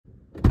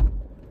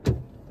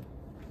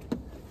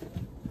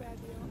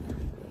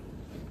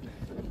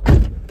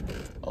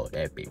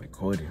that be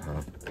recorded,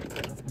 huh?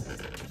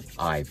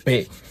 Alright,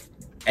 bet.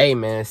 Hey,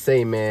 man,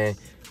 say, man,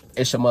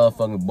 it's your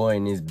motherfucking boy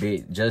in this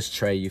bit, Just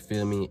Trey, you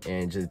feel me?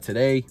 And just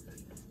today,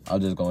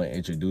 I'm just gonna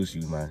introduce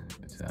you, man.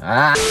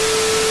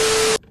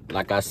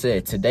 Like I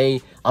said,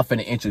 today, I'm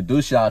finna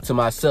introduce y'all to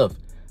myself.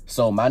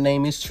 So, my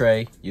name is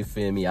Trey, you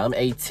feel me? I'm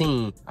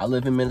 18, I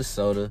live in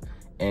Minnesota,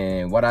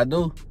 and what I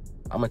do,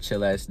 I'm a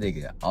chill-ass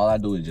nigga. All I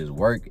do is just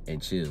work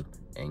and chill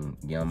and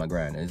get on my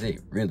grind. That's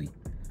it, really.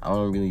 I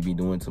don't really be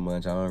doing too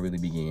much. I don't really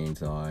be getting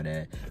into all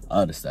that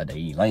other stuff that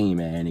he lame,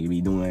 man, nigga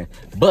be doing.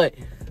 But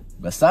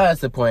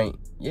besides the point,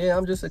 yeah,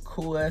 I'm just a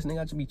cool-ass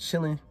nigga. I just be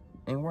chilling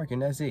and working.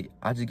 That's it.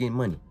 I just get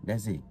money.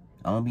 That's it.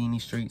 I don't be in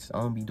these streets. I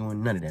don't be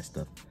doing none of that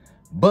stuff.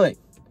 But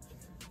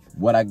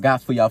what I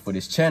got for y'all for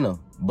this channel,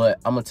 but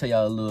I'm going to tell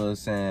y'all a little,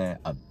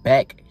 a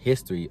back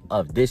history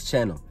of this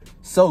channel.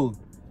 So,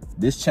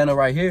 this channel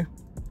right here,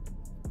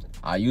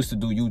 I used to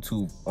do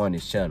YouTube on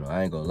this channel.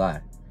 I ain't gonna lie.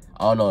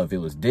 I don't know if it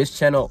was this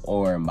channel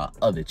or my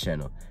other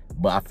channel,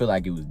 but I feel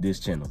like it was this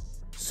channel.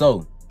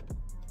 So,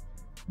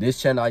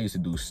 this channel, I used to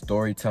do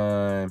story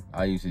time.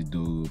 I used to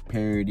do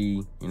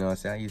parody. You know what I'm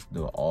saying? I used to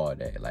do all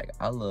that. Like,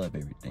 I love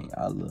everything.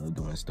 I love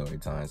doing story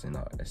times and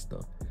all that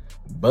stuff.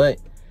 But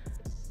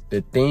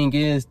the thing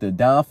is, the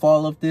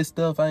downfall of this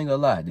stuff, I ain't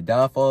gonna lie. The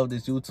downfall of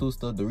this YouTube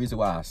stuff, the reason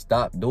why I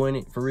stopped doing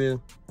it for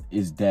real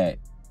is that,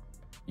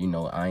 you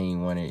know, I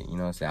ain't wanted, you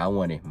know what I'm saying? I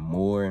wanted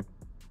more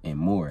and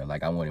more.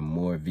 Like, I wanted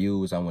more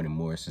views. I wanted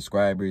more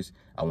subscribers.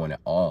 I wanted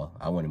all.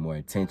 I wanted more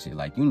attention.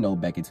 Like, you know,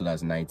 back in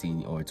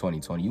 2019 or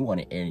 2020, you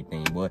wanted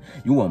everything, boy.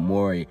 You want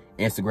more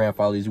Instagram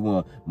followers. You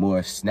want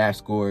more Snap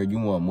score. You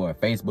want more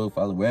Facebook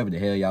followers, wherever the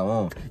hell y'all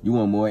on. You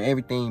want more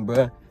everything,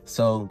 bruh.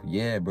 So,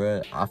 yeah,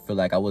 bruh, I feel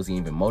like I wasn't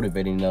even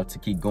motivated enough to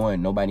keep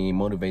going. Nobody ain't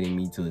motivating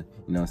me to, you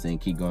know what I'm saying,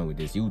 keep going with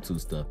this YouTube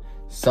stuff.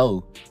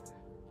 So,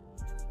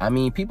 I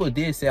mean, people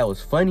did say I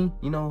was funny.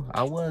 You know,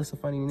 I was a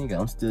funny nigga.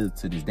 I'm still,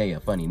 to this day, a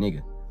funny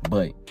nigga.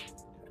 But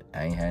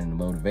I ain't had the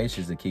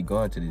motivations to keep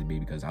going to this beat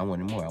because I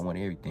wanted more. I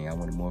wanted everything. I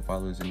wanted more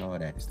followers and all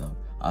that stuff.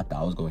 I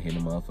thought I was going to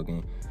hit a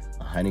motherfucking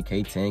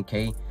 100K,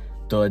 10K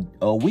to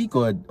a week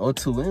or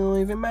two. It don't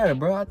even matter,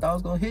 bro. I thought I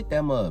was going to hit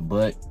that mug.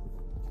 But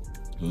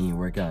he ain't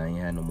work out. I ain't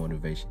had no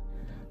motivation.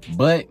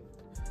 But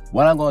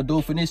what I'm going to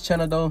do for this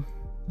channel, though,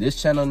 this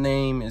channel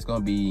name is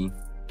going to be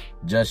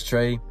Just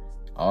Trey.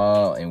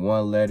 All in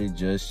one letter,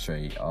 Just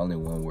Trey. All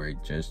in one word,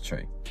 Just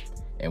Trey.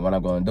 And what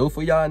I'm going to do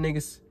for y'all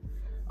niggas,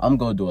 I'm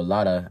going to do a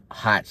lot of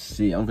hot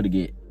shit. I'm going to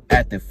get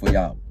active for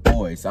y'all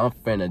boys. I'm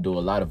finna do a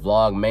lot of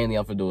vlog. Mainly,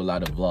 I'm finna do a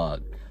lot of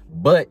vlog.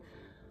 But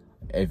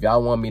if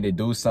y'all want me to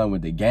do something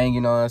with the gang,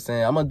 you know what I'm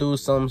saying? I'm going to do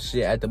some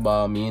shit at the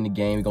ball. Me and the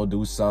gang, we going to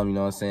do something, you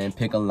know what I'm saying?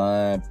 Pick a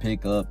line,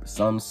 pick up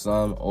some,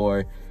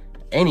 or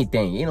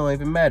anything. It don't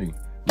even matter. You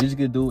just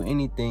could do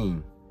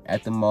anything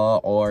at the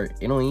mall, or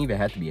it don't even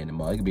have to be at the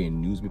mall. It could be in the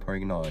amusement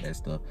park and all that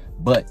stuff.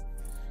 But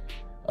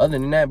other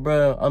than that,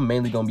 bro, I'm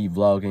mainly gonna be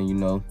vlogging, you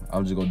know.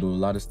 I'm just gonna do a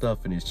lot of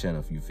stuff in this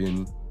channel, you feel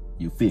me?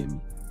 You feel me?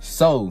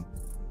 So,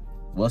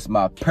 what's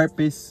my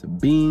purpose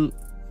being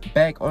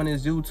back on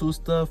this YouTube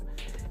stuff?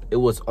 It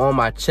was on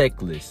my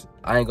checklist.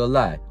 I ain't gonna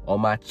lie.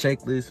 On my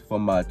checklist for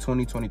my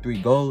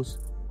 2023 goals,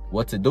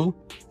 what to do?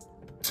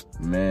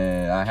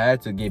 Man, I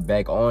had to get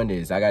back on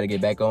this. I gotta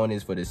get back on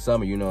this for the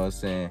summer, you know what I'm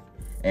saying?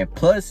 And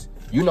plus,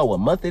 you know what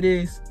month it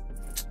is?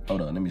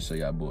 Hold on, let me show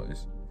y'all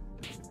boys.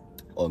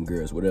 Or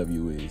girls, whatever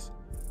you is.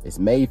 It's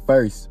May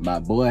 1st, my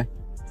boy.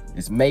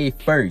 It's May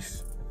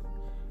 1st.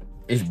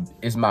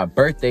 It's my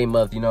birthday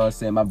month, you know what I'm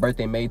saying? My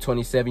birthday, May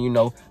 27, you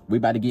know. We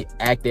about to get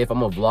active. I'm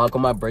gonna vlog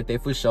on my birthday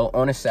for sure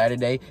on a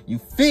Saturday. You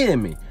feel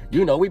me?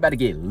 You know, we about to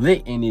get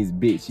lit in this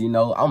bitch, you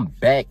know. I'm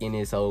back in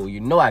this hole. You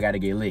know I gotta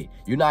get lit.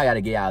 You know I gotta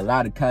get out a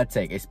lot of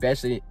contact,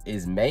 especially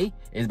it's May.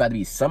 It's about to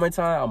be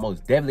summertime. I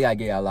most definitely gotta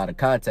get out a lot of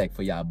contact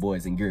for y'all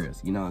boys and girls,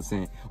 you know what I'm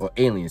saying? Or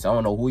aliens. I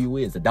don't know who you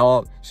is. A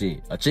dog,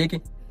 shit, a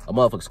chicken, a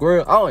motherfucking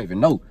squirrel. I don't even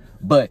know.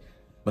 But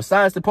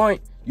besides the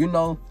point, you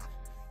know,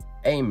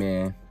 hey,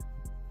 man,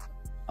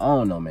 I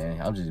don't know,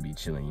 man. I'm just be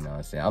chilling, you know what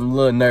I'm saying? I'm a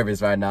little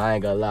nervous right now. I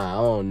ain't gonna lie. I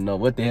don't know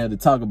what the hell to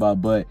talk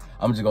about, but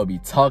I'm just gonna be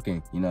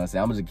talking, you know what I'm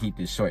saying? I'm gonna keep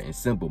this short and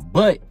simple.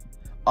 But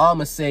all I'm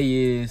gonna say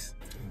is,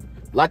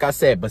 like I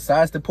said,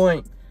 besides the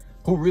point,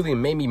 who really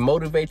made me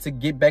motivate to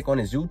get back on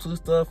this YouTube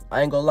stuff,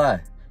 I ain't gonna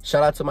lie.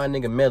 Shout out to my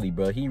nigga Melly,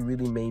 bro. He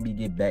really made me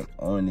get back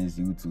on this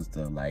YouTube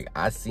stuff. Like,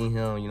 I see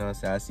him, you know what I'm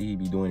saying? I see he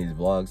be doing his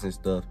vlogs and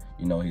stuff,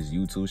 you know, his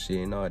YouTube shit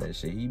and all that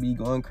shit. He be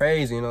going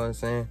crazy, you know what I'm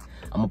saying?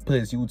 I'm gonna put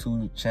his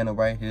YouTube channel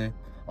right here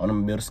on the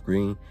middle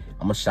screen.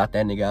 I'm gonna shout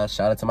that nigga out.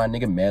 Shout out to my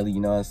nigga Melly, you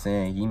know what I'm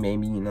saying? He made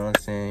me, you know what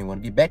I'm saying,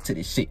 want to get back to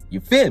this shit. You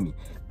feel me?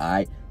 All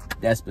right,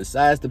 that's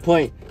besides the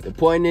point. The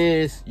point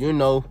is, you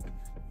know,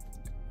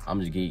 I'm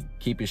just gonna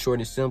keep it short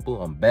and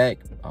simple. I'm back.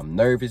 I'm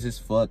nervous as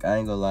fuck. I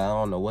ain't gonna lie. I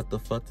don't know what the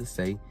fuck to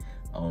say.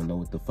 I don't know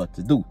what the fuck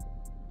to do.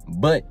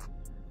 But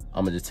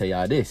I'm gonna just tell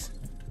y'all this.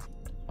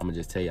 I'm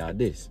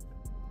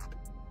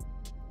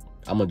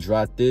gonna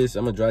drop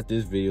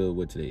this video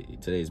with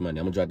today's Monday.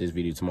 I'm gonna drop this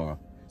video tomorrow.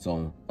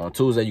 So on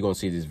Tuesday, you're gonna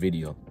see this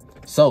video.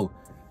 So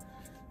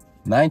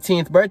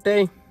 19th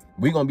birthday,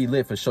 we're gonna be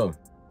lit for sure.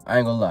 I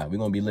ain't gonna lie, we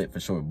gonna be lit for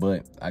sure.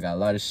 But I got a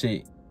lot of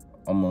shit.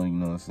 I'm gonna, you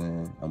know what I'm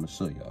saying? I'm gonna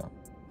show y'all.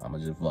 I'm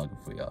gonna just vlog it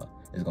for y'all.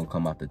 It's gonna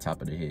come off the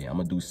top of the head. I'm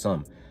gonna do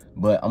something.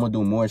 But I'm gonna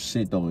do more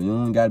shit though. You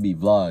don't gotta be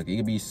vlog. It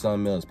could be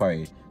something else,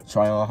 probably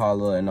try on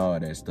holla and all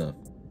that stuff.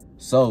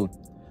 So,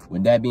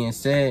 with that being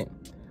said,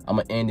 I'm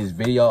gonna end this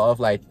video off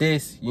like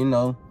this, you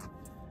know.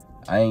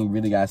 I ain't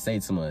really gotta say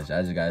too much.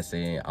 I just gotta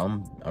say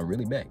I'm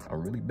really back.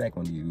 I'm really back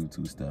on the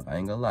YouTube stuff. I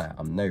ain't gonna lie.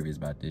 I'm nervous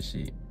about this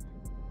shit.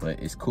 But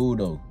it's cool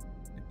though.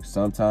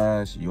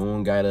 Sometimes you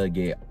don't gotta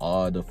get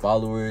all the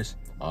followers,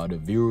 all the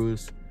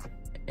viewers,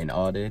 and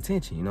all the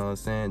attention. You know what I'm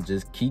saying?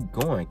 Just keep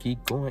going,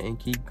 and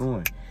keep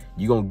going.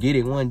 You gonna get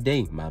it one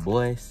day, my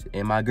boys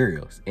and my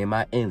girls and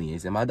my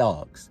aliens and my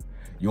dogs.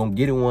 You gonna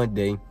get it one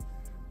day.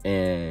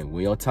 And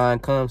when your time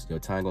comes, your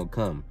time gonna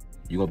come.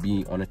 You gonna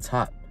be on the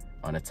top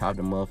of the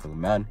motherfucking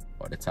mountain,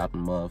 or the top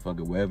of the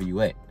motherfucker, wherever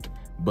you at.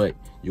 But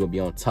you gonna be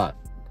on top.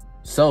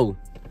 So,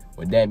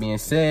 with that being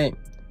said,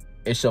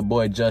 it's your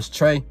boy Just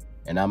Trey,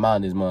 and I'm out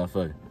of this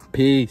motherfucker.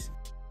 Peace.